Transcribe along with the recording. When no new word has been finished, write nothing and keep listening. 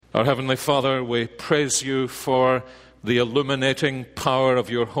Our Heavenly Father, we praise you for the illuminating power of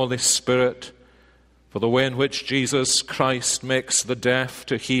your Holy Spirit, for the way in which Jesus Christ makes the deaf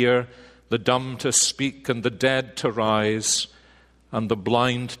to hear, the dumb to speak, and the dead to rise, and the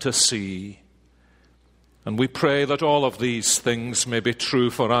blind to see. And we pray that all of these things may be true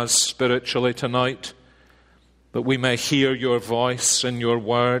for us spiritually tonight, that we may hear your voice in your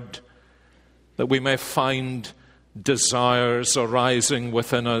word, that we may find desires arising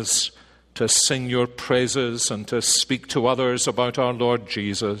within us to sing your praises and to speak to others about our Lord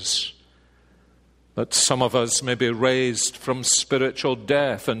Jesus, that some of us may be raised from spiritual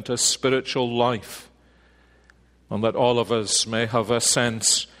death into spiritual life, and that all of us may have a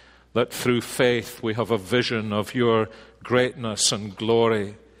sense that through faith we have a vision of your greatness and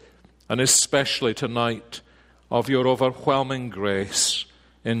glory, and especially tonight of your overwhelming grace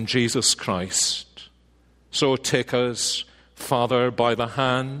in Jesus Christ. So take us, Father, by the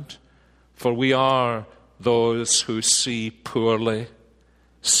hand, for we are those who see poorly.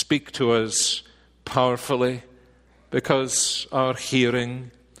 Speak to us powerfully, because our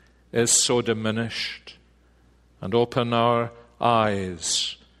hearing is so diminished. And open our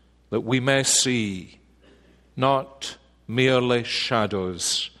eyes that we may see not merely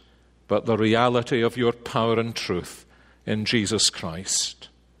shadows, but the reality of your power and truth in Jesus Christ.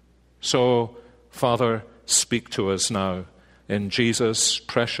 So, Father, speak to us now. In Jesus'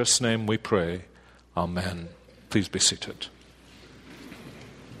 precious name we pray. Amen. Please be seated.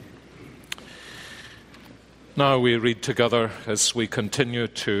 Now we read together as we continue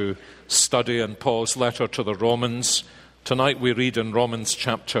to study in Paul's letter to the Romans. Tonight we read in Romans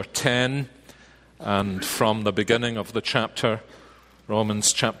chapter 10, and from the beginning of the chapter,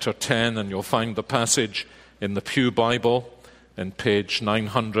 Romans chapter 10, and you'll find the passage in the Pew Bible in page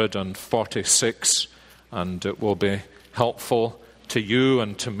 946, and it will be helpful to you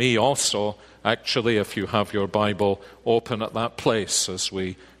and to me also, actually, if you have your Bible open at that place as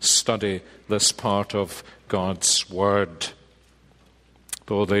we study this part of God's Word.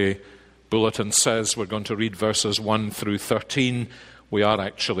 Though the bulletin says we're going to read verses 1 through 13, we are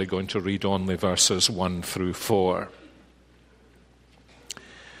actually going to read only verses 1 through 4.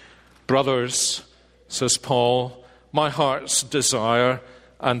 Brothers, says Paul, my heart's desire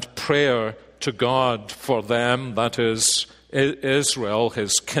and prayer to God for them, that is, Israel,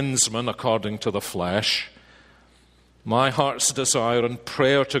 his kinsman according to the flesh, my heart's desire and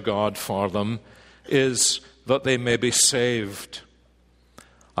prayer to God for them is that they may be saved.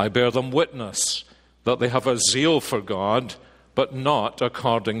 I bear them witness that they have a zeal for God, but not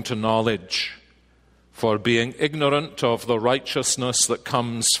according to knowledge. For being ignorant of the righteousness that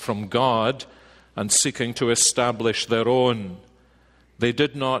comes from God and seeking to establish their own, they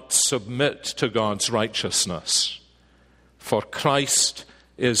did not submit to God's righteousness. For Christ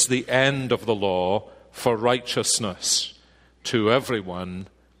is the end of the law for righteousness to everyone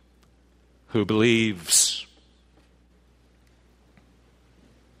who believes.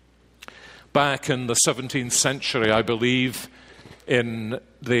 Back in the 17th century, I believe, in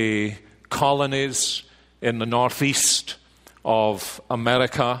the colonies in the northeast of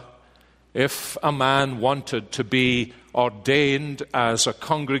America, if a man wanted to be ordained as a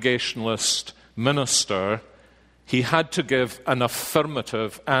Congregationalist minister, he had to give an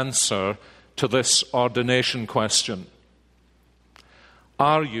affirmative answer to this ordination question.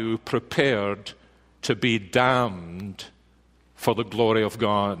 Are you prepared to be damned for the glory of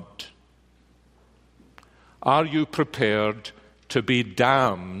God? Are you prepared to be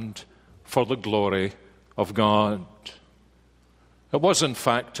damned for the glory of God? It was, in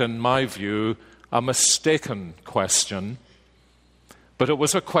fact, in my view, a mistaken question, but it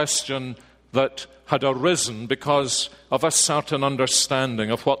was a question that had arisen because of a certain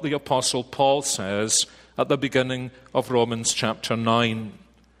understanding of what the Apostle Paul says at the beginning of Romans chapter 9,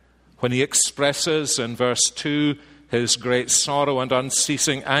 when he expresses in verse 2 his great sorrow and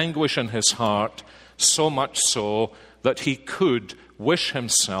unceasing anguish in his heart, so much so that he could wish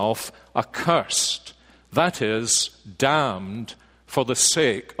himself accursed, that is, damned for the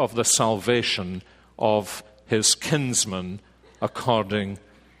sake of the salvation of his kinsman according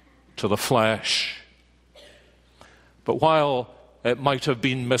to the flesh. But while it might have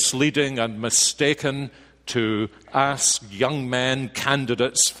been misleading and mistaken to ask young men,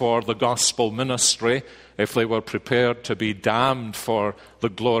 candidates for the gospel ministry, if they were prepared to be damned for the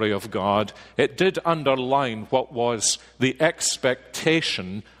glory of God, it did underline what was the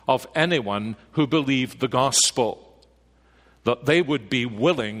expectation of anyone who believed the gospel, that they would be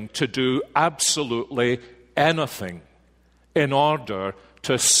willing to do absolutely anything in order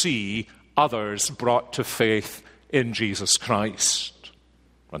to see others brought to faith in Jesus Christ.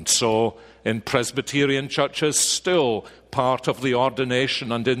 And so, in Presbyterian churches, still part of the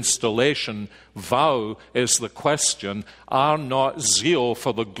ordination and installation vow is the question, are not zeal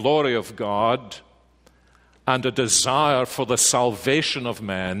for the glory of God and a desire for the salvation of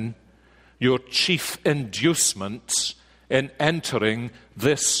men your chief inducements in entering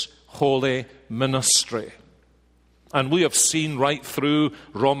this holy ministry? And we have seen right through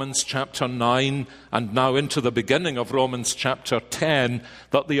Romans chapter 9 and now into the beginning of Romans chapter 10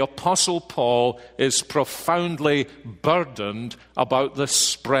 that the Apostle Paul is profoundly burdened about the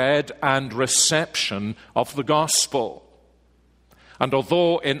spread and reception of the gospel. And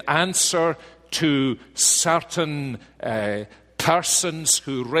although in answer to certain persons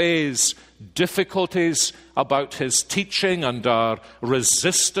who raise difficulties about his teaching and are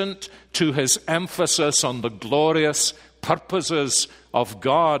resistant to his emphasis on the glorious purposes of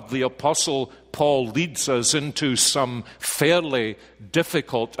God, the Apostle Paul leads us into some fairly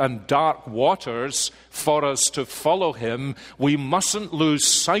difficult and dark waters for us to follow him. We mustn't lose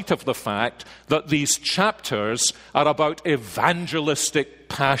sight of the fact that these chapters are about evangelistic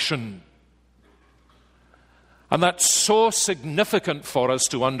passion. And that's so significant for us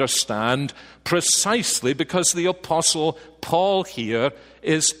to understand precisely because the Apostle Paul here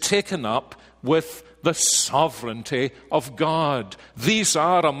is taken up with the sovereignty of God. These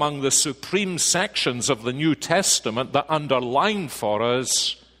are among the supreme sections of the New Testament that underline for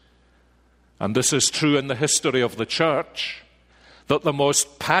us, and this is true in the history of the church, that the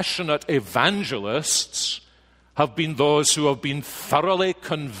most passionate evangelists have been those who have been thoroughly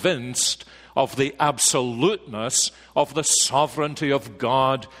convinced of the absoluteness of the sovereignty of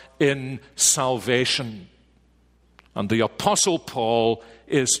God in salvation. And the Apostle Paul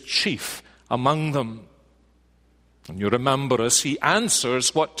is chief among them. And you remember as he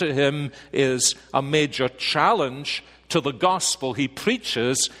answers what to him is a major challenge to the gospel he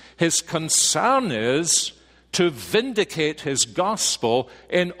preaches, his concern is to vindicate his gospel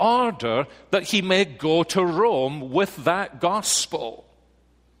in order that he may go to Rome with that gospel.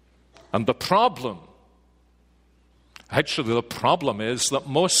 And the problem is that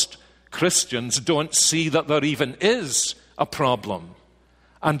most Christians don't see that there even is a problem.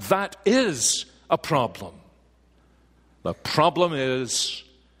 And that is a problem. The problem is,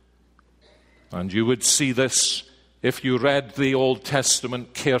 and you would see this if you read the Old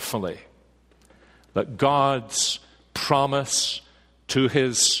Testament carefully, that God's promise to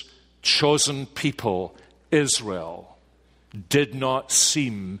his chosen people, Israel, did not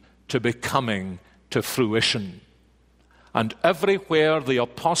seem to be coming to fruition. And everywhere the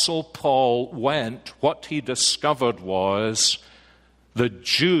Apostle Paul went, what he discovered was the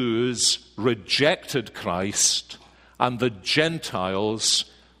Jews rejected Christ and the Gentiles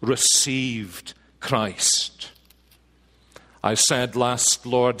received Christ. I said last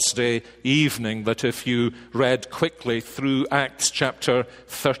Lord's Day evening that if you read quickly through Acts chapter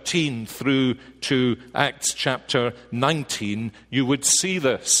 13 through to Acts chapter 19, you would see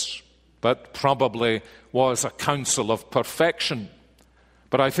this, but probably was a counsel of perfection.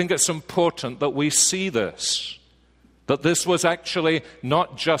 But I think it's important that we see this, that this was actually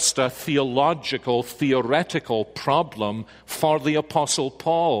not just a theological, theoretical problem for the Apostle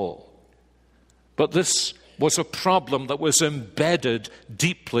Paul, but this was a problem that was embedded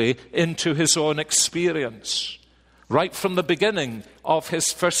deeply into his own experience. Right from the beginning of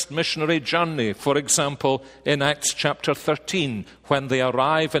his first missionary journey, for example, in Acts chapter 13, when they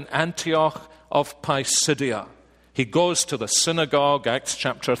arrive in Antioch of Pisidia, he goes to the synagogue, Acts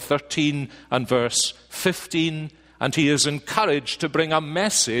chapter 13 and verse 15, and he is encouraged to bring a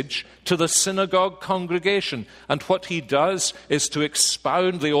message to the synagogue congregation. And what he does is to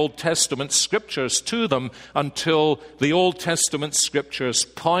expound the Old Testament scriptures to them until the Old Testament scriptures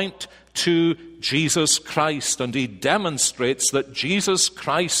point to Jesus Christ. And he demonstrates that Jesus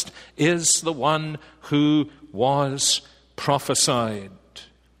Christ is the one who was prophesied.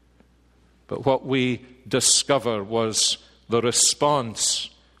 But what we discover was the response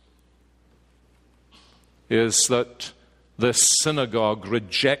is that this synagogue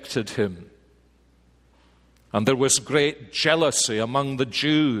rejected him. And there was great jealousy among the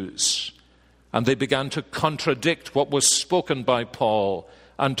Jews. And they began to contradict what was spoken by Paul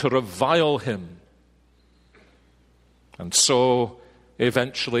and to revile him. And so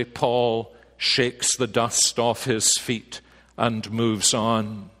eventually Paul shakes the dust off his feet and moves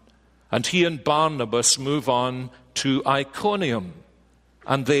on. And he and Barnabas move on to Iconium.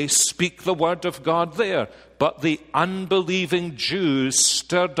 And they speak the word of God there. But the unbelieving Jews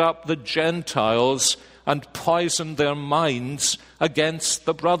stirred up the Gentiles and poisoned their minds against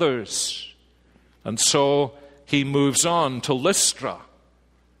the brothers. And so he moves on to Lystra.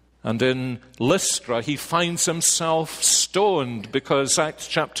 And in Lystra, he finds himself stoned because Acts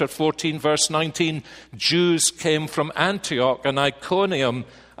chapter 14, verse 19, Jews came from Antioch and Iconium,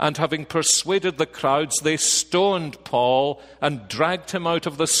 and having persuaded the crowds, they stoned Paul and dragged him out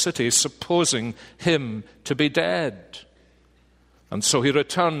of the city, supposing him to be dead. And so he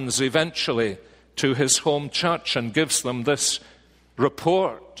returns eventually to his home church and gives them this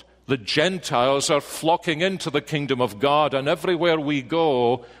report. The Gentiles are flocking into the kingdom of God, and everywhere we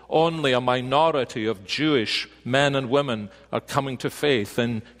go, only a minority of Jewish men and women are coming to faith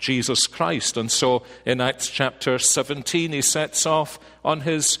in Jesus Christ. And so in Acts chapter 17, he sets off on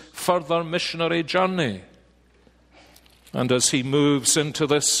his further missionary journey. And as he moves into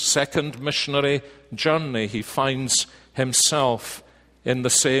this second missionary journey, he finds himself in the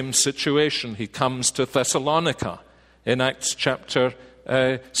same situation. He comes to Thessalonica in Acts chapter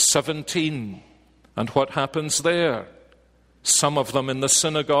 17. And what happens there? Some of them in the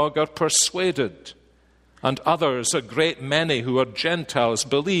synagogue are persuaded, and others, a great many who are Gentiles,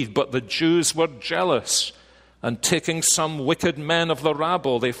 believe. But the Jews were jealous, and taking some wicked men of the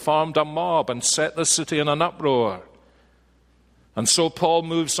rabble, they formed a mob and set the city in an uproar. And so Paul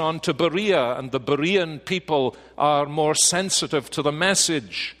moves on to Berea, and the Berean people are more sensitive to the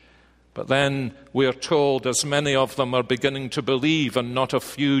message. But then we are told, as many of them are beginning to believe, and not a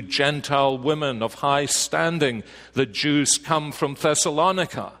few Gentile women of high standing, the Jews come from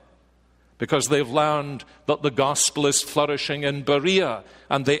Thessalonica because they've learned that the gospel is flourishing in Berea,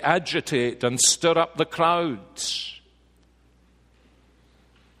 and they agitate and stir up the crowds.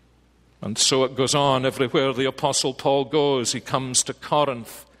 And so it goes on everywhere the Apostle Paul goes. He comes to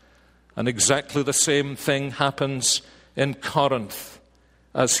Corinth, and exactly the same thing happens in Corinth.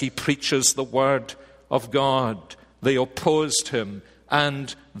 As he preaches the word of God, they opposed him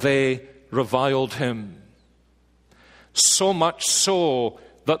and they reviled him. So much so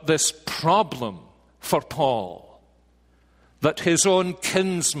that this problem for Paul, that his own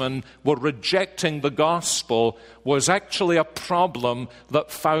kinsmen were rejecting the gospel, was actually a problem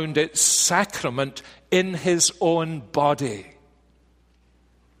that found its sacrament in his own body.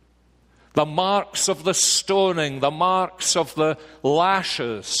 The marks of the stoning, the marks of the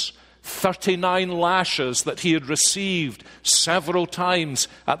lashes, 39 lashes that he had received several times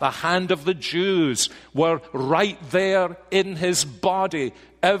at the hand of the Jews, were right there in his body.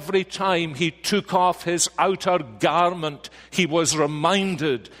 Every time he took off his outer garment, he was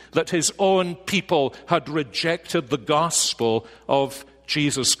reminded that his own people had rejected the gospel of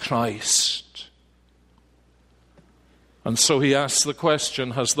Jesus Christ. And so he asks the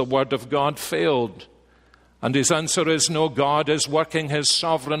question, has the word of God failed? And his answer is no, God is working his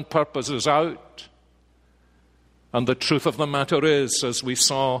sovereign purposes out. And the truth of the matter is, as we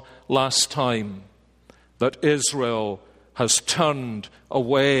saw last time, that Israel has turned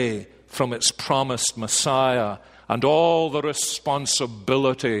away from its promised Messiah, and all the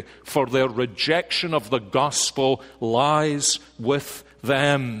responsibility for their rejection of the gospel lies with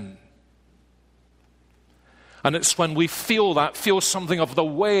them. And it's when we feel something of the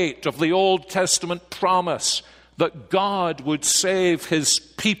weight of the Old Testament promise that God would save his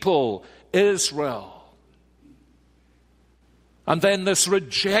people, Israel. And then this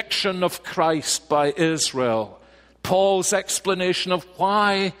rejection of Christ by Israel. Paul's explanation of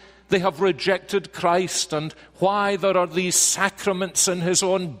why they have rejected Christ and why there are these sacraments in his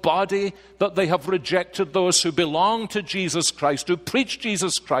own body that they have rejected those who belong to Jesus Christ, who preach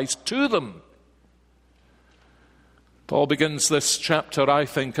Jesus Christ to them. Paul begins this chapter, I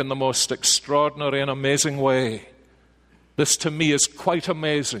think, in the most extraordinary and amazing way. This to me is quite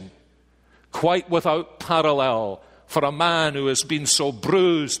amazing, quite without parallel for a man who has been so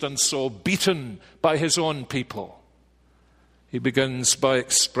bruised and so beaten by his own people. He begins by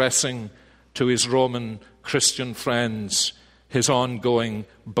expressing to his Roman Christian friends his ongoing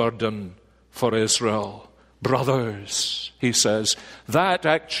burden for Israel. Brothers, he says, that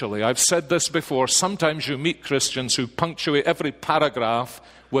actually, I've said this before, sometimes you meet Christians who punctuate every paragraph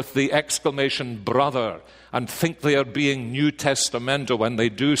with the exclamation brother and think they are being New Testamental when they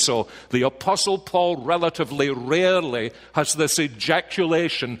do so. The Apostle Paul relatively rarely has this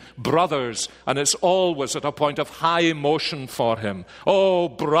ejaculation, brothers, and it's always at a point of high emotion for him. Oh,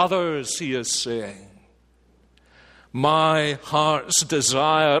 brothers, he is saying. My heart's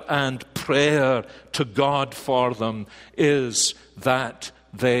desire and prayer to God for them is that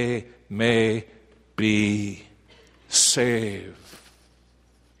they may be saved.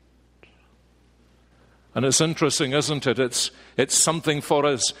 And it's interesting, isn't it? It's something for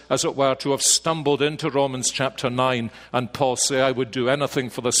us, as it were, to have stumbled into Romans chapter 9 and Paul say, I would do anything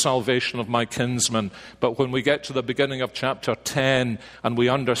for the salvation of my kinsman. But when we get to the beginning of chapter 10 and we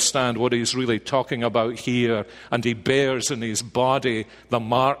understand what he's really talking about here, and he bears in his body the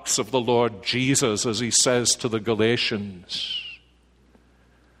marks of the Lord Jesus, as he says to the Galatians,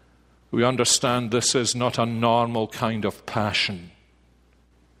 we understand this is not a normal kind of passion.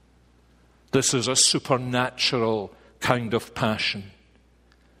 This is a supernatural kind of passion.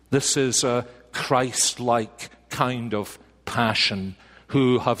 This is a Christ-like kind of passion,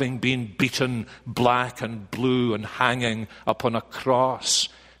 who, having been beaten black and blue and hanging upon a cross,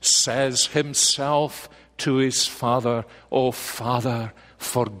 says himself to his Father, "Oh, Father,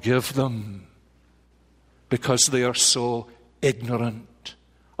 forgive them, because they are so ignorant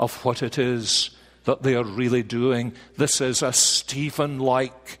of what it is that they are really doing." This is a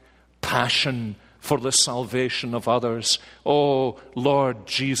Stephen-like passion for the salvation of others. Oh, Lord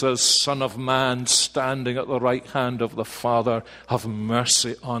Jesus, Son of Man, standing at the right hand of the Father, have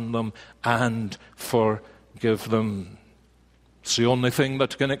mercy on them and forgive them. It's the only thing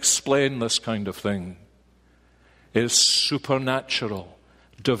that can explain this kind of thing, is supernatural,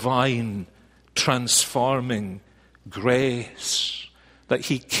 divine, transforming grace, that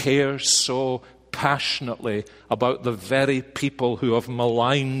he cares so passionately about the very people who have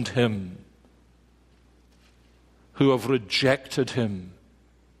maligned him, who have rejected him,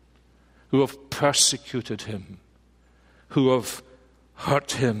 who have persecuted him, who have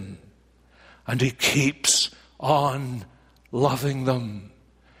hurt him. And he keeps on loving them.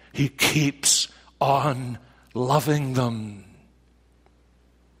 He keeps on loving them.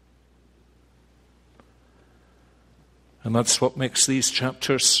 And that's what makes these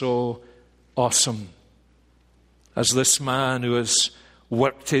chapters so awesome. As this man who has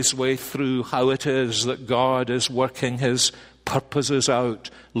worked his way through how it is that God is working his purposes out,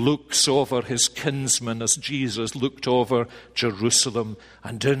 looks over his kinsmen as Jesus looked over Jerusalem,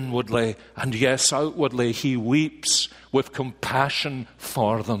 and inwardly, and yes, outwardly, he weeps with compassion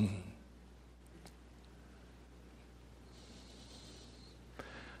for them.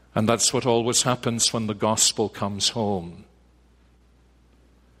 And that's what always happens when the gospel comes home.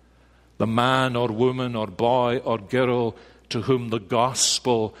 The man or woman or boy or girl to whom the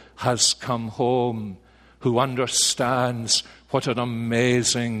gospel has come home, who understands what an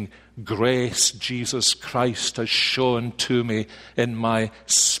amazing grace Jesus Christ has shown to me in my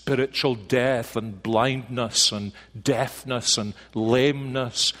spiritual death and blindness and deafness and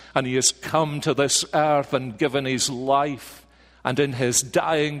lameness. And he has come to this earth and given his life, and in his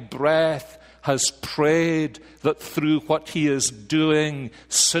dying breath has prayed that through what he is doing,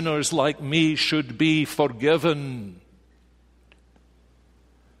 sinners like me should be forgiven.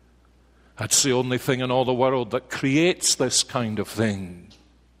 That's the only thing in all the world that creates this kind of thing.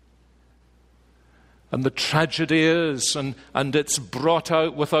 And the tragedy is, and it's brought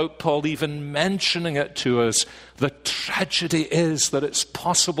out without Paul even mentioning it to us, the tragedy is that it's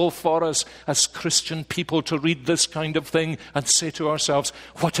possible for us as Christian people to read this kind of thing and say to ourselves,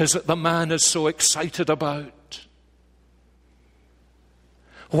 what is it the man is so excited about?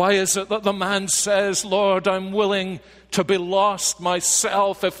 Why is it that the man says, Lord, I'm willing to be lost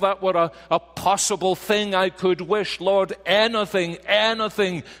myself? If that were a possible thing, I could wish, Lord,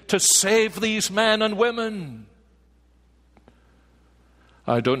 anything to save these men and women.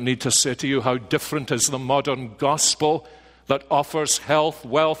 I don't need to say to you how different is the modern gospel that offers health,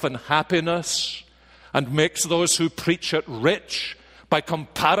 wealth, and happiness and makes those who preach it rich by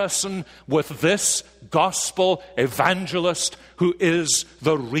comparison with this gospel evangelist who is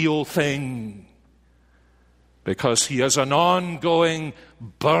the real thing. Because he has an ongoing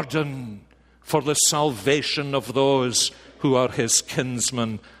burden for the salvation of those who are his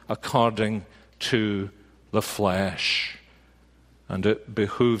kinsmen according to the flesh. And it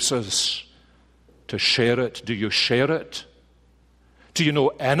behooves us to share it. Do you share it? Do you know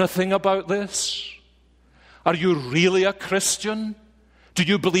anything about this? Are you really a Christian? Do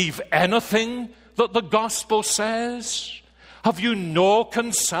you believe anything that the gospel says? Have you no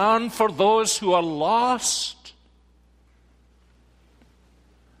concern for those who are lost?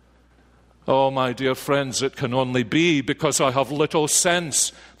 Oh, my dear friends, it can only be because I have little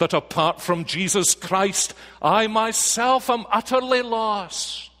sense that apart from Jesus Christ, I myself am utterly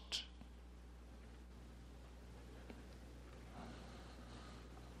lost.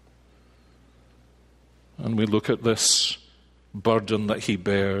 And we look at this burden that he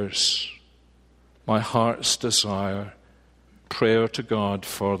bears. My heart's desire, prayer to God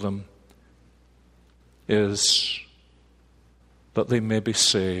for them, is that they may be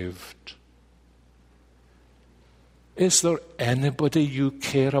saved. Is there anybody you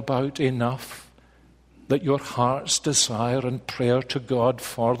care about enough that your heart's desire and prayer to God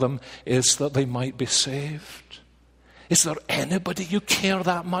for them is that they might be saved? Is there anybody you care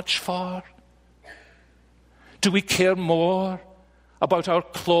that much for? Do we care more about our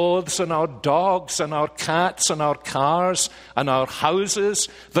clothes and our dogs and our cats and our cars and our houses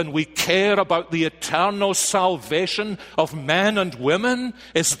than we care about the eternal salvation of men and women?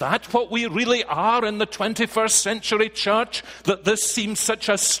 Is that what we really are in the 21st century church, that this seems such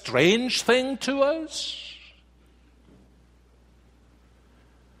a strange thing to us?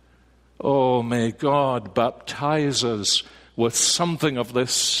 Oh, may God baptize us with something of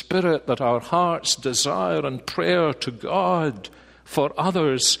this Spirit, that our heart's desire and prayer to God for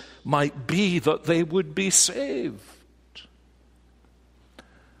others might be that they would be saved.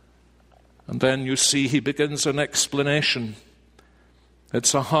 And then you see he begins an explanation.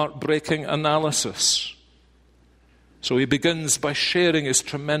 It's a heartbreaking analysis. So he begins by sharing his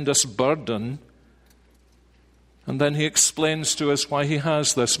tremendous burden, and then he explains to us why he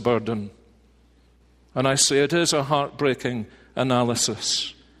has this burden. And I say it is a heartbreaking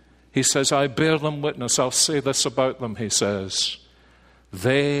analysis. He says, I bear them witness. I'll say this about them, he says.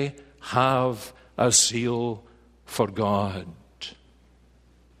 They have a zeal for God,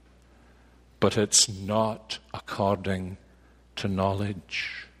 but it's not according to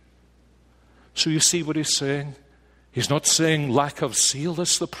knowledge. So you see what he's saying? He's not saying lack of zeal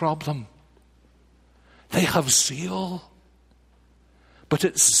is the problem. They have zeal, but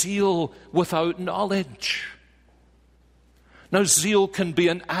it's zeal without knowledge. Now, zeal can be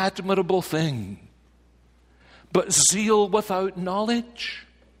an admirable thing, but zeal without knowledge,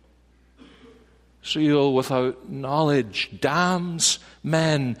 zeal without knowledge damns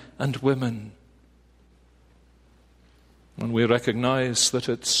men and women. And we recognize that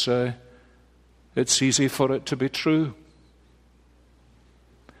it's easy for it to be true.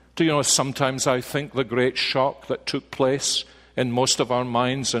 Do you know, sometimes I think the great shock that took place in most of our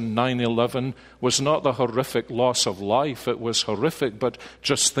minds in 9/11 was not the horrific loss of life. It was horrific, but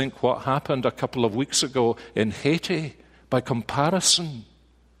just think what happened a couple of weeks ago in Haiti by comparison.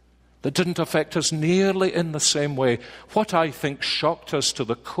 That didn't affect us nearly in the same way. What I think shocked us to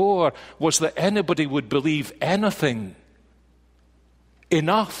the core was that anybody would believe anything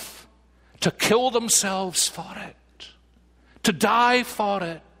enough to kill themselves for it, to die for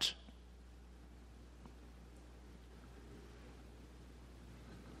it.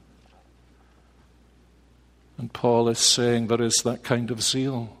 And Paul is saying there is that kind of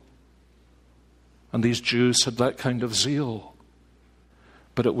zeal. And these Jews had that kind of zeal.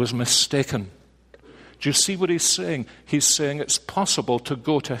 But it was mistaken. Do you see what he's saying? He's saying it's possible to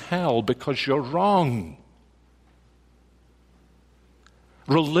go to hell because you're wrong.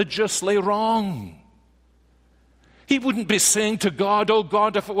 Religiously wrong. He wouldn't be saying to God, oh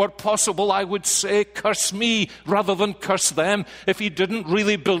God, if it were possible, I would say, curse me rather than curse them, if he didn't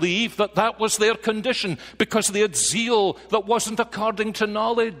really believe that that was their condition, because they had zeal that wasn't according to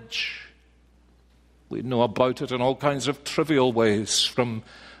knowledge. We know about it in all kinds of trivial ways, from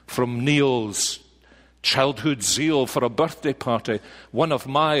Neil's childhood zeal for a birthday party. One of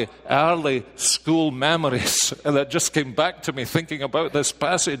my early school memories that just came back to me thinking about this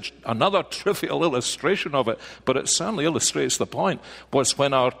passage, another trivial illustration of it, but it certainly illustrates the point, was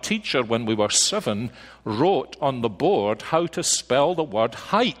when our teacher, when we were 7, wrote on the board how to spell the word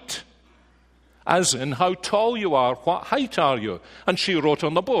height. As in, how tall you are, what height are you? And she wrote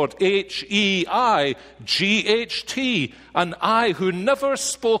on the board, Height. And I, who never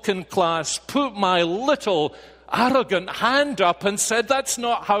spoke in class, put my little arrogant hand up and said, that's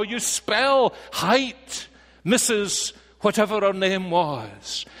not how you spell height, Mrs. whatever her name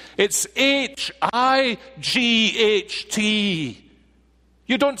was. It's Height.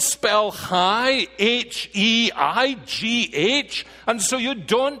 You don't spell high, Heigh, and so you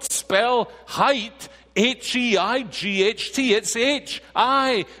don't spell height, Height. It's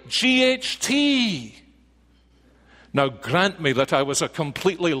Height. Now grant me that I was a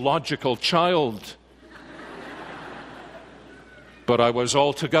completely logical child, but I was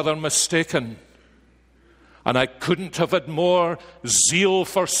altogether mistaken. And I couldn't have had more zeal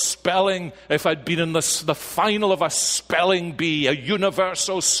for spelling if I'd been in the final of a spelling bee, a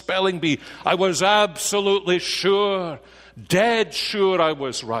universal spelling bee. I was absolutely sure, dead sure I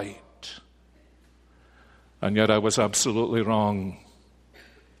was right. And yet I was absolutely wrong,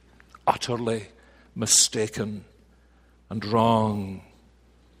 utterly mistaken and wrong.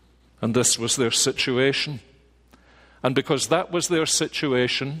 And this was their situation. And because that was their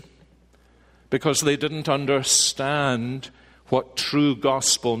situation, because they didn't understand what true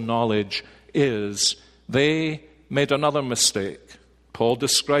gospel knowledge is, they made another mistake. Paul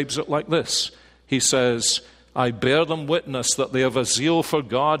describes it like this. He says, I bear them witness that they have a zeal for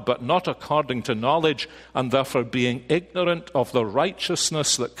God, but not according to knowledge, and therefore being ignorant of the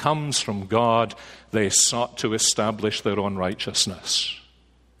righteousness that comes from God, they sought to establish their own righteousness.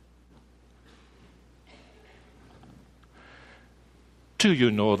 Do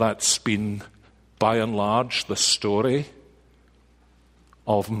you know that's been, by and large, the story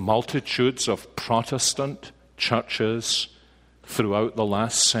of multitudes of Protestant churches throughout the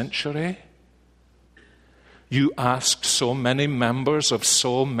last century? You ask so many members of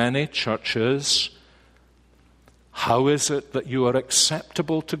so many churches, how is it that you are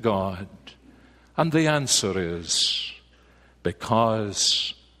acceptable to God? And the answer is,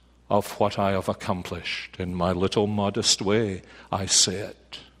 because of what I have accomplished. In my little modest way, I say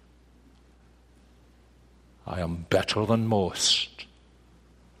it. I am better than most.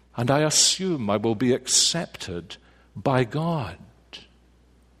 And I assume I will be accepted by God.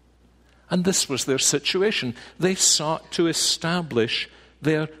 And this was their situation. They sought to establish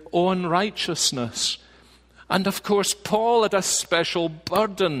their own righteousness. And of course, Paul had a special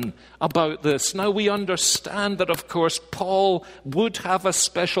burden about this. Now we understand that, of course, Paul would have a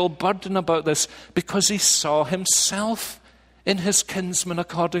special burden about this because he saw himself in his kinsman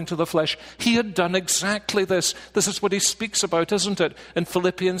according to the flesh. He had done exactly this. This is what he speaks about, isn't it, in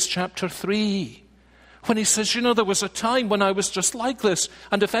Philippians chapter 3. When he says, you know, there was a time when I was just like this,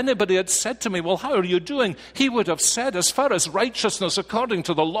 and if anybody had said to me, well, how are you doing? He would have said, as far as righteousness according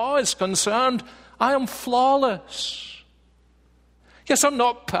to the law is concerned, I am flawless. Yes, I'm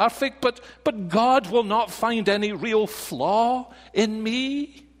not perfect, but God will not find any real flaw in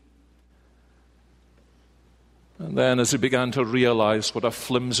me. And then as he began to realize what a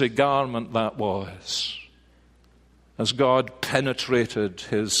flimsy garment that was, as God penetrated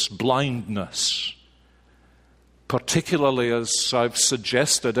his blindness, particularly as I've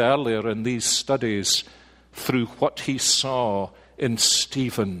suggested earlier in these studies, through what he saw in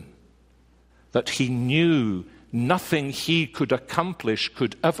Stephen, that he knew nothing he could accomplish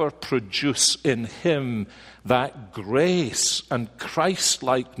could ever produce in him that grace and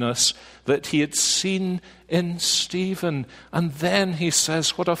Christ-likeness that he had seen in Stephen. And then he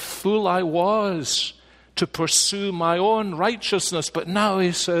says, what a fool I was to pursue my own righteousness. But now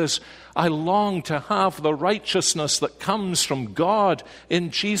he says, I long to have the righteousness that comes from God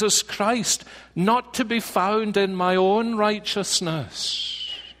in Jesus Christ, not to be found in my own righteousness.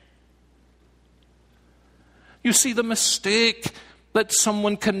 You see, the mistake that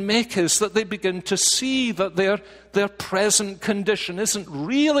someone can make is that they begin to see that their present condition isn't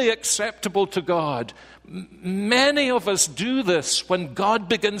really acceptable to God. Many of us do this when God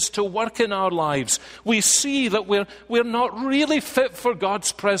begins to work in our lives. We see that we're not really fit for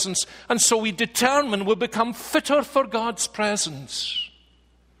God's presence, and so we determine we'll become fitter for God's presence.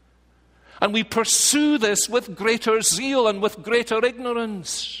 And we pursue this with greater zeal and with greater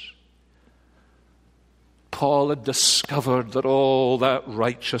ignorance. Paul had discovered that all that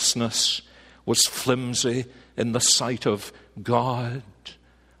righteousness was flimsy in the sight of God,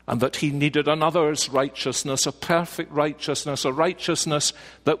 and that he needed another's righteousness, a perfect righteousness, a righteousness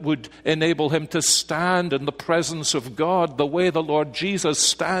that would enable him to stand in the presence of God the way the Lord Jesus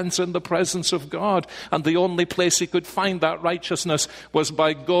stands in the presence of God. And the only place he could find that righteousness was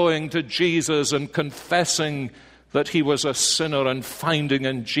by going to Jesus and confessing that he was a sinner and finding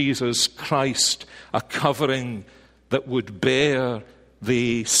in Jesus Christ a covering that would bear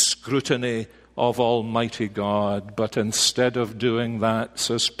the scrutiny of Almighty God. But instead of doing that,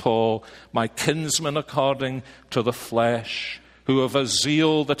 says Paul, my kinsmen according to the flesh, who have a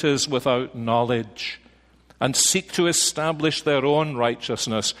zeal that is without knowledge, and seek to establish their own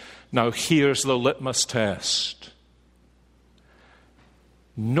righteousness. Now here's the litmus test.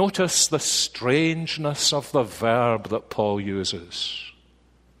 Notice the strangeness of the verb that Paul uses.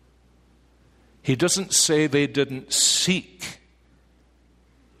 He doesn't say they didn't seek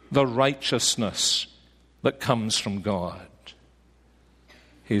the righteousness that comes from God.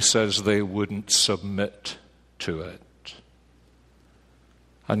 He says they wouldn't submit to it.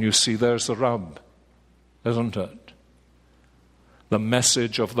 And you see, there's the rub, isn't it? The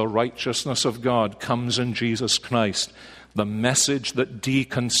message of the righteousness of God comes in Jesus Christ. The message that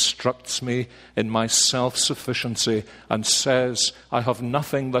deconstructs me in my self-sufficiency and says, I have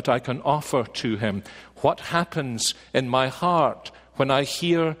nothing that I can offer to him. What happens in my heart when I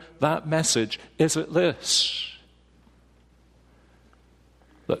hear that message? Is it this?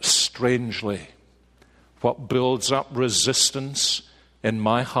 That strangely, what builds up resistance in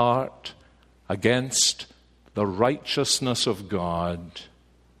my heart against the righteousness of God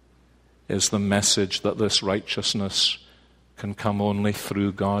is the message that this righteousness can come only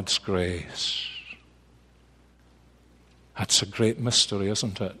through God's grace. That's a great mystery,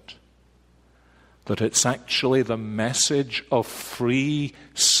 isn't it? That it's actually the message of free,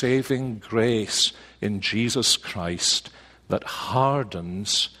 saving grace in Jesus Christ that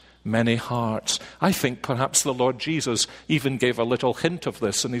hardens many hearts. I think perhaps the Lord Jesus even gave a little hint of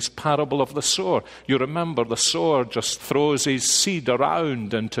this in his parable of the sower. You remember the sower just throws his seed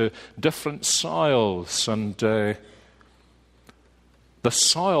around into different soils, and the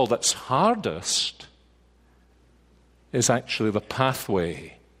soil that's hardest is actually the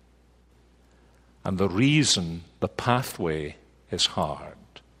pathway. And the reason the pathway is hard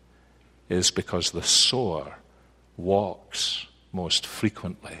is because the sower walks most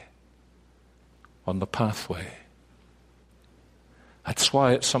frequently on the pathway. That's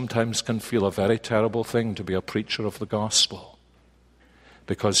why it sometimes can feel a very terrible thing to be a preacher of the gospel,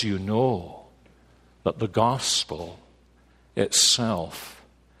 because you know that the gospel itself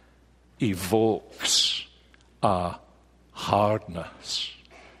evokes a hardness.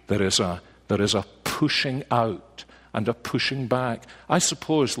 There is a pushing out and a pushing back. I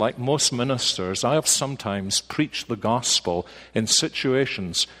suppose, like most ministers, I have sometimes preached the gospel in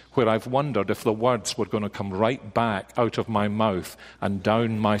situations where I've wondered if the words were going to come right back out of my mouth and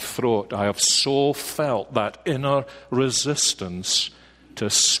down my throat. I have so felt that inner resistance to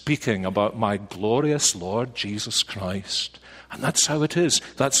speaking about my glorious Lord Jesus Christ. And that's how it is.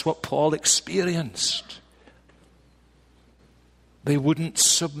 That's what Paul experienced. They wouldn't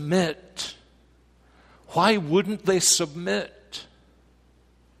submit. Why wouldn't they submit?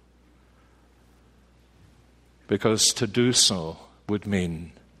 Because to do so would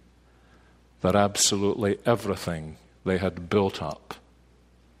mean that absolutely everything they had built up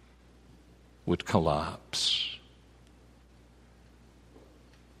would collapse.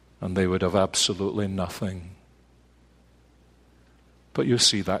 And they would have absolutely nothing. But you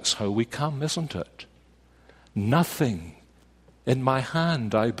see, that's how we come, isn't it? Nothing in my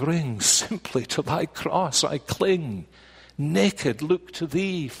hand I bring, simply to thy cross I cling. Naked, look to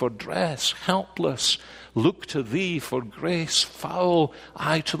thee for dress, helpless, look to thee for grace, foul,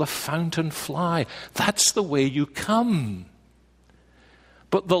 I to the fountain fly. That's the way you come.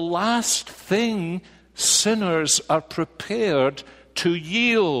 But the last thing sinners are prepared to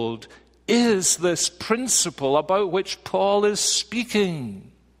yield is this principle about which Paul is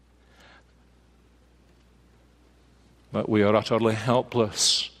speaking. But we are utterly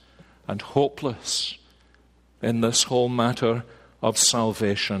helpless and hopeless in this whole matter of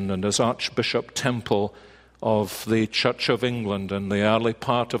salvation. And as Archbishop Temple of the Church of England in the early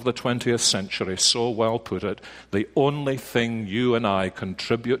part of the 20th century so well put it, the only thing you and I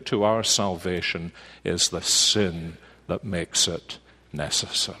contribute to our salvation is the sin that makes it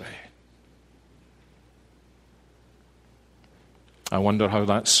necessary. I wonder how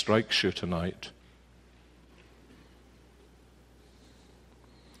that strikes you tonight.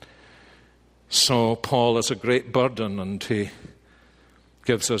 So Paul is a great burden, and he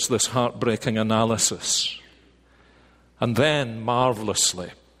gives us this heartbreaking analysis. And then,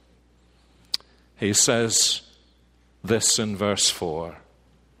 marvelously, he says this in verse 4.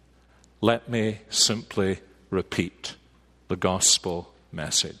 Let me simply repeat the gospel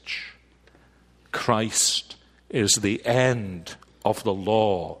message. Christ is the end of the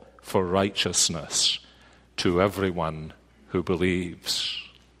law for righteousness to everyone who believes.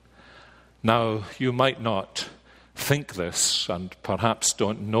 Now, you might not think this, and perhaps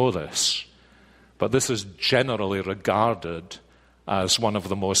don't know this, but this is generally regarded as one of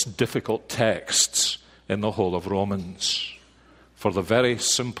the most difficult texts in the whole of Romans, for the very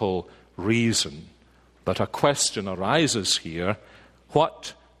simple reason that a question arises here: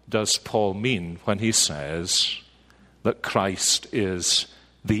 what does Paul mean when he says that Christ is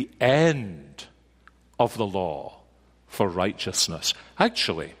the end of the law for righteousness?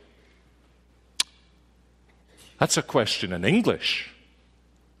 Actually, that's a question in English.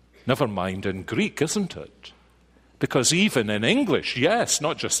 Never mind in Greek, isn't it? Because even in English, yes,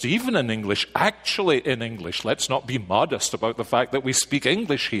 not just even in English, actually in English, let's not be modest about the fact that we speak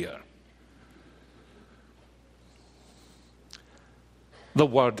English here. The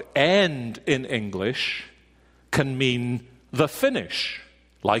word end in English can mean the finish,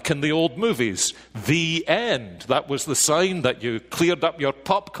 like in the old movies, the end. That was the sign that you cleared up your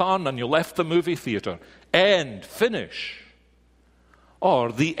popcorn and you left the movie theater. End, finish.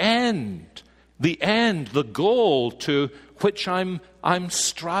 Or the end, the goal to which I'm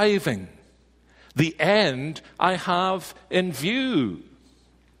striving. The end I have in view.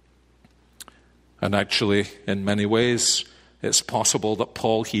 And actually, in many ways, it's possible that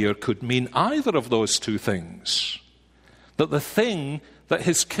Paul here could mean either of those two things. That the thing that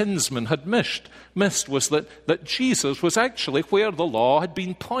his kinsman had missed was that Jesus was actually where the law had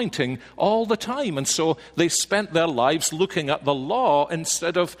been pointing all the time. And so they spent their lives looking at the law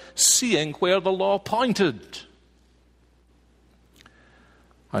instead of seeing where the law pointed.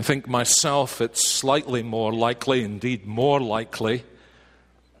 I think myself it's slightly more likely, indeed more likely,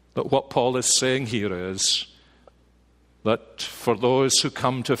 that what Paul is saying here is that for those who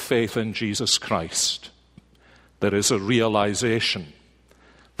come to faith in Jesus Christ, there is a realization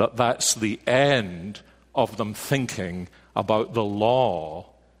that that's the end of them thinking about the law,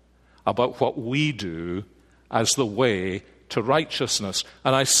 about what we do as the way to righteousness.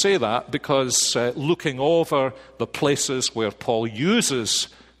 And I say that because looking over the places where Paul uses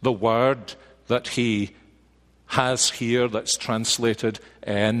the word that he has here that's translated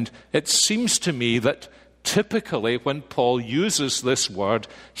end, it seems to me that typically when Paul uses this word,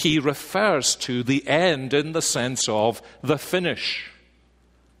 he refers to the end in the sense of the finish.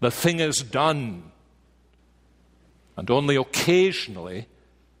 The thing is done. And only occasionally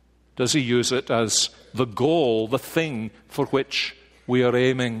does he use it as the goal, the thing for which we are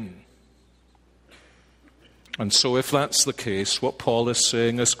aiming. And so if that's the case, what Paul is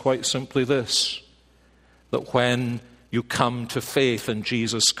saying is quite simply this, that when you come to faith in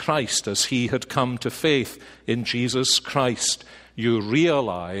Jesus Christ, as he had come to faith in Jesus Christ, you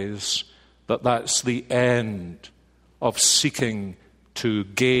realize that that's the end of seeking to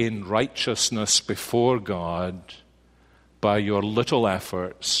gain righteousness before God by your little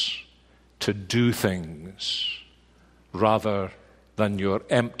efforts to do things rather than your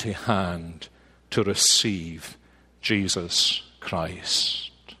empty hand to receive Jesus Christ.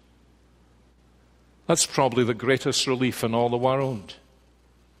 That's probably the greatest relief in all the world.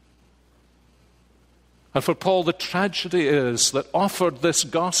 And for Paul, the tragedy is that offered this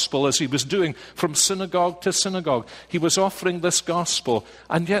gospel as he was doing from synagogue to synagogue. He was offering this gospel,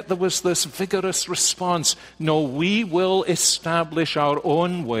 and yet there was this vigorous response. No, we will establish our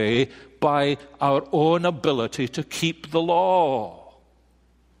own way by our own ability to keep the law.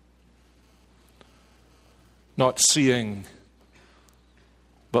 Not seeing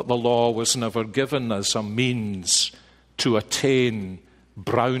that the law was never given as a means to attain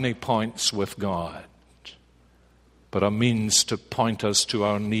brownie points with God, but a means to point us to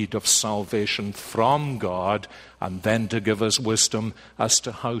our need of salvation from God and then to give us wisdom as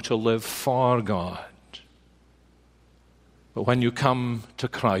to how to live for God. But when you come to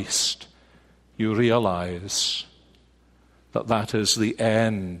Christ, you realize that that is the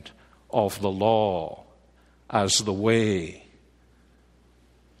end of the law as the way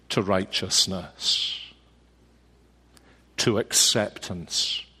to righteousness, to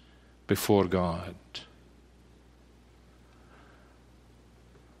acceptance before God.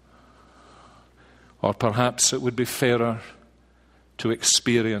 Or perhaps it would be fairer to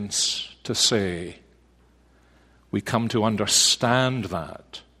say, we come to understand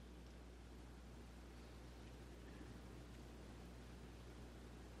that.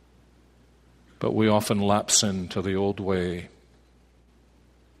 But we often lapse into the old way.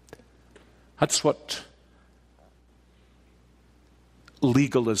 That's what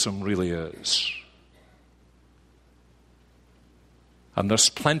legalism really is. And there's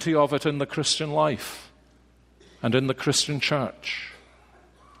plenty of it in the Christian life and in the Christian church.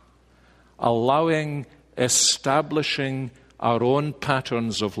 Establishing our own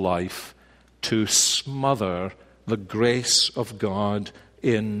patterns of life to smother the grace of God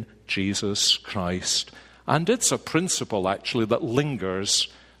in Jesus Christ. And it's a principle, actually, that lingers,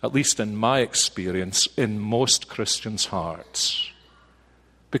 at least in my experience, in most Christians' hearts.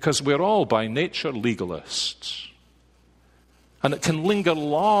 Because we're all by nature legalists. And it can linger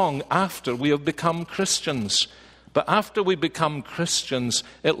long after we have become Christians. But after we become Christians,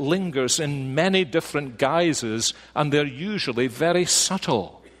 it lingers in many different guises, and they're usually very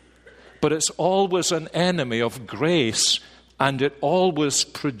subtle. But it's always an enemy of grace, and it always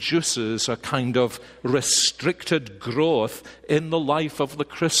produces a kind of restricted growth in the life of the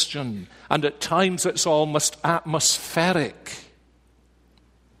Christian. And at times it's almost atmospheric,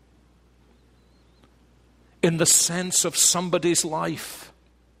 in the sense of somebody's life.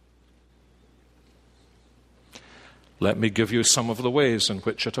 Let me give you some of the ways in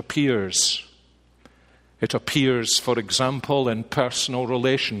which it appears. It appears, for example, in personal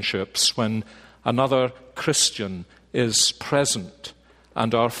relationships when another Christian is present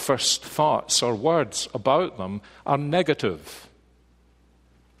and our first thoughts or words about them are negative.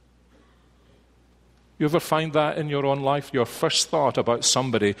 You ever find that in your own life? Your first thought about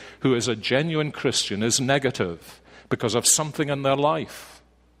somebody who is a genuine Christian is negative because of something in their life.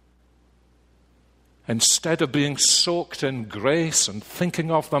 Instead of being soaked in grace and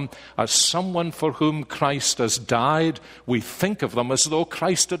thinking of them as someone for whom Christ has died, we think of them as though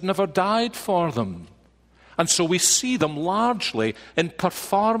Christ had never died for them. And so we see them largely in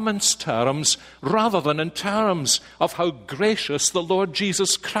performance terms rather than in terms of how gracious the Lord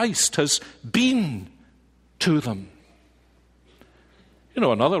Jesus Christ has been to them. You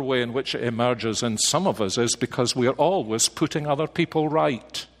know, another way in which it emerges in some of us is because we are always putting other people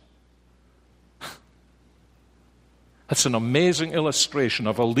right. It's an amazing illustration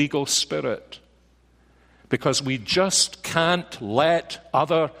of a legal spirit, because we just can't let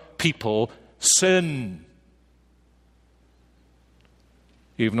other people sin,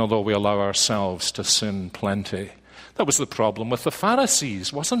 even although we allow ourselves to sin plenty. That was the problem with the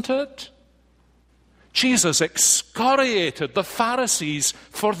Pharisees, wasn't it? Jesus excoriated the Pharisees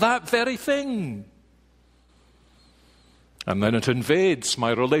for that very thing. And then it invades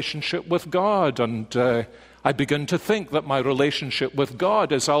my relationship with God, and I begin to think that my relationship with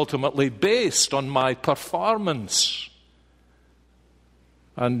God is ultimately based on my performance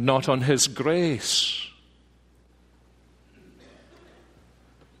and not on His grace.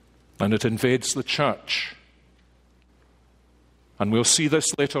 And it invades the church. And we'll see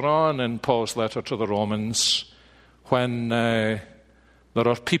this later on in Paul's letter to the Romans, when there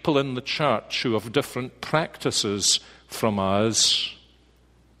are people in the church who have different practices from us.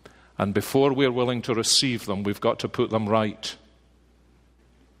 And before we're willing to receive them, we've got to put them right.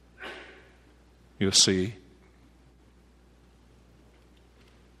 You see.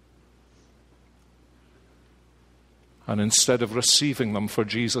 And instead of receiving them for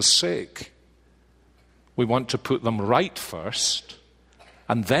Jesus' sake, we want to put them right first,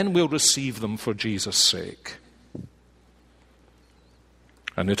 and then we'll receive them for Jesus' sake.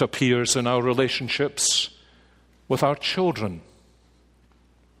 And it appears in our relationships with our children.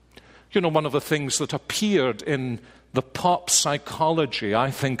 You know, one of the things that appeared in the pop psychology, I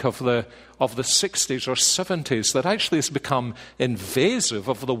think, of the 60s or 70s, that actually has become invasive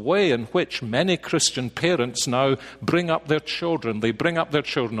of the way in which many Christian parents now bring up their children. They bring up their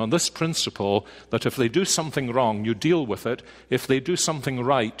children on this principle that if they do something wrong, you deal with it. If they do something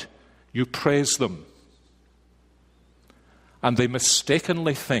right, you praise them. And they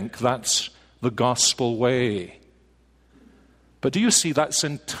mistakenly think that's the gospel way. But do you see, that's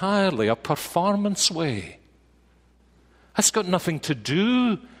entirely a performance way. That's got nothing to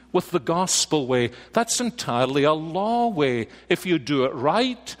do with the gospel way. That's entirely a law way. If you do it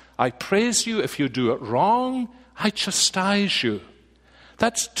right, I praise you. If you do it wrong, I chastise you.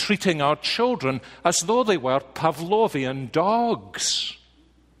 That's treating our children as though they were Pavlovian dogs.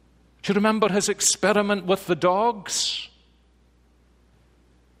 Do you remember his experiment with the dogs?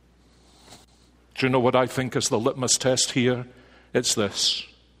 Do you know what I think is the litmus test here? It's this.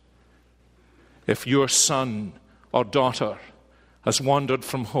 If your son or daughter has wandered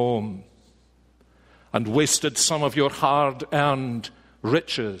from home and wasted some of your hard-earned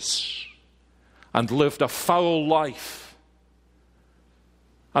riches and lived a foul life,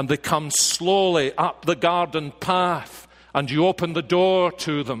 and they come slowly up the garden path and you open the door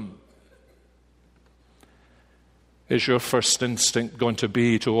to them, is your first instinct going to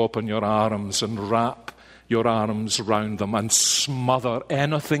be to open your arms and wrap your arms round them and smother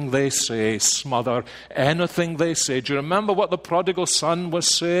anything they say, smother anything they say? Do you remember what the prodigal son was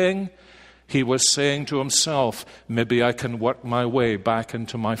saying? He was saying to himself, maybe I can work my way back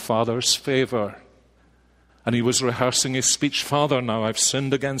into my father's favor. And he was rehearsing his speech. Father, now I've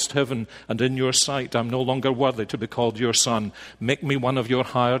sinned against heaven and in your sight. I'm no longer worthy to be called your son. Make me one of your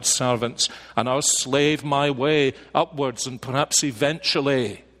hired servants, and I'll slave my way upwards, and perhaps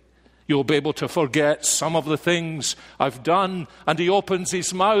eventually you'll be able to forget some of the things I've done. And he opens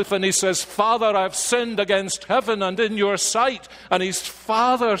his mouth and he says, Father, I've sinned against heaven and in your sight. And his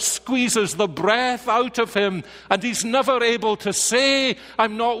father squeezes the breath out of him, and he's never able to say,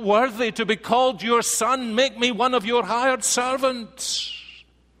 I'm not worthy to be called your son. Make me one of your hired servants.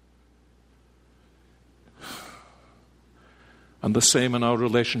 And the same in our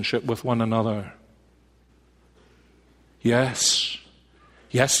relationship with one another. Yes.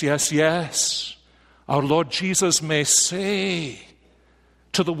 Yes, yes, yes. Our Lord Jesus may say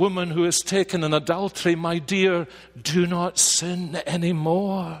to the woman who is taken in adultery, my dear, do not sin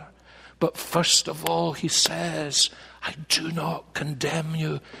anymore. But first of all, he says, I do not condemn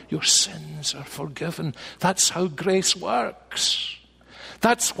you. Your sins are forgiven. That's how grace works.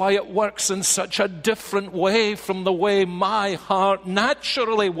 That's why it works in such a different way from the way my heart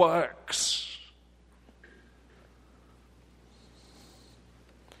naturally works.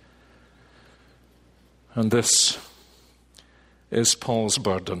 And this is Paul's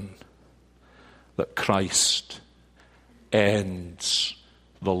burden, that Christ ends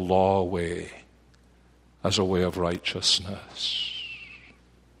the law way as a way of righteousness.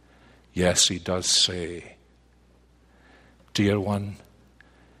 Yes, he does say, dear one,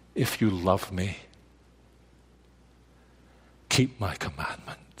 if you love me, keep my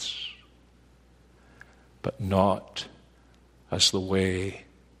commandments, but not as the way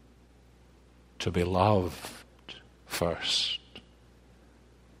to be loved first,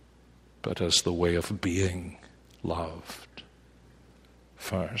 but as the way of being loved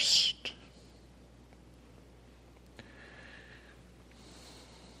first.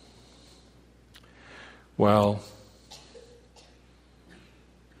 Well,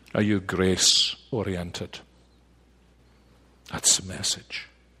 are you grace-oriented? That's the message.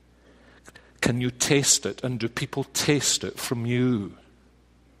 Can you taste it, and do people taste it from you?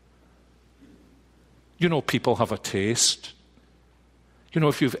 You know, people have a taste. You know,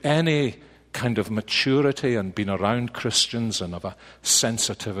 if you've any kind of maturity and been around Christians and have a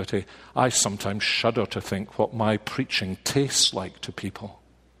sensitivity, I sometimes shudder to think what my preaching tastes like to people.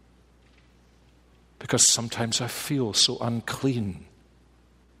 Because sometimes I feel so unclean.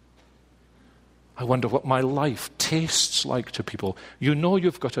 I wonder what my life tastes like to people. You know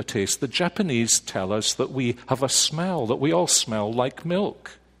you've got a taste. The Japanese tell us that we have a smell, that we all smell like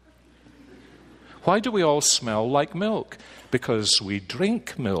milk. Why do we all smell like milk? Because we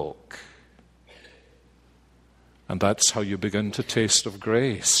drink milk. And that's how you begin to taste of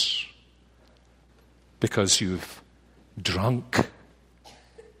grace. Because you've drunk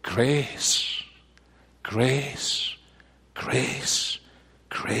grace. Grace. Grace.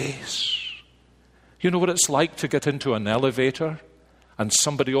 Grace. You know what it's like to get into an elevator and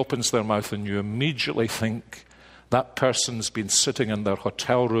somebody opens their mouth and you immediately think that person's been sitting in their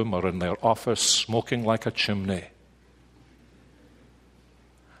hotel room or in their office smoking like a chimney.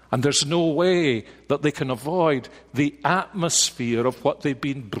 And there's no way that they can avoid the atmosphere of what they've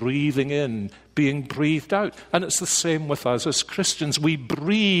been breathing in being breathed out. And it's the same with us as Christians. We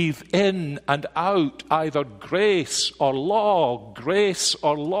breathe in and out either grace or law, grace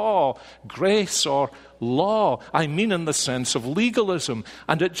or law, grace or law. I mean in the sense of legalism.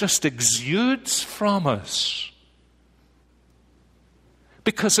 And it just exudes from us.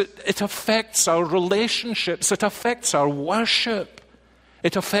 Because it affects our relationships. It affects our worship.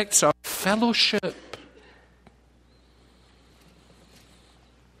 It affects our fellowship.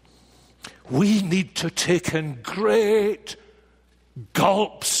 We need to take in great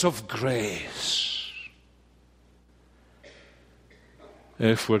gulps of grace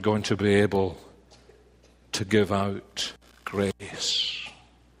if we're going to be able to give out grace.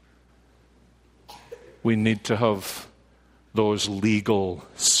 We need to have those legal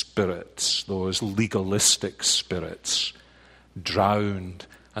spirits, those legalistic spirits, drowned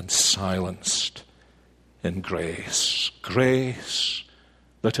and silenced in grace. Grace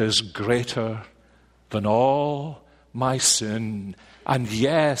that is greater than all my sin, and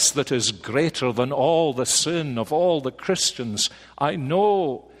yes, that is greater than all the sin of all the Christians I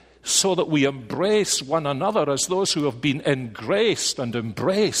know, so that we embrace one another as those who have been engraced and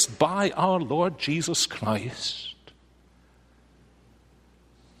embraced by our Lord Jesus Christ.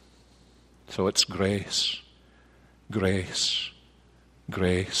 So it's grace. Grace,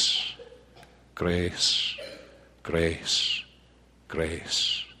 grace, grace, grace,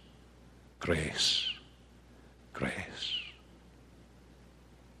 grace, grace, grace.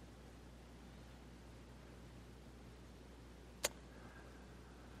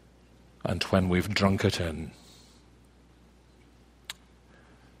 And when we've drunk it in,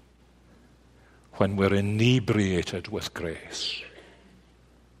 when we're inebriated with grace,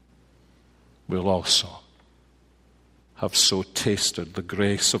 we'll also have so tasted the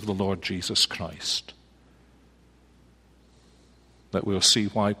grace of the Lord Jesus Christ that we'll see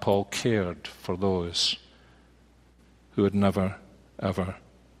why Paul cared for those who had never, ever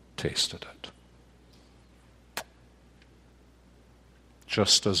tasted it.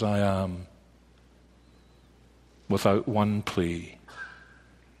 Just as I am, without one plea,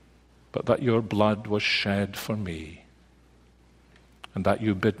 but that your blood was shed for me, and that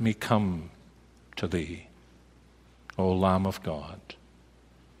you bid me come to thee, O Lamb of God,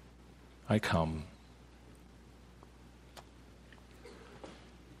 I come.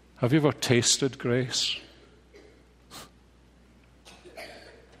 Have you ever tasted grace?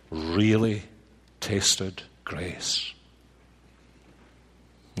 Really tasted grace?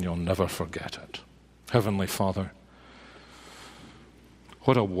 You'll never forget it. Heavenly Father,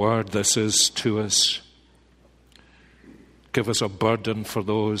 what a word this is to us. Give us a burden for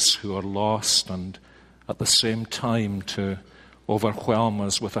those who are lost, and at the same time to overwhelm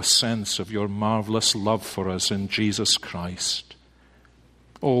us with a sense of your marvelous love for us in Jesus Christ.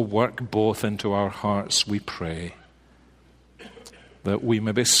 Oh, work both into our hearts, we pray, that we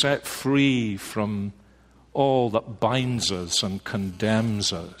may be set free from all that binds us and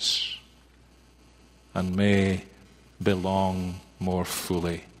condemns us, and may belong more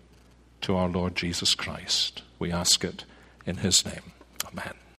fully to our Lord Jesus Christ. We ask it in his name. Amen.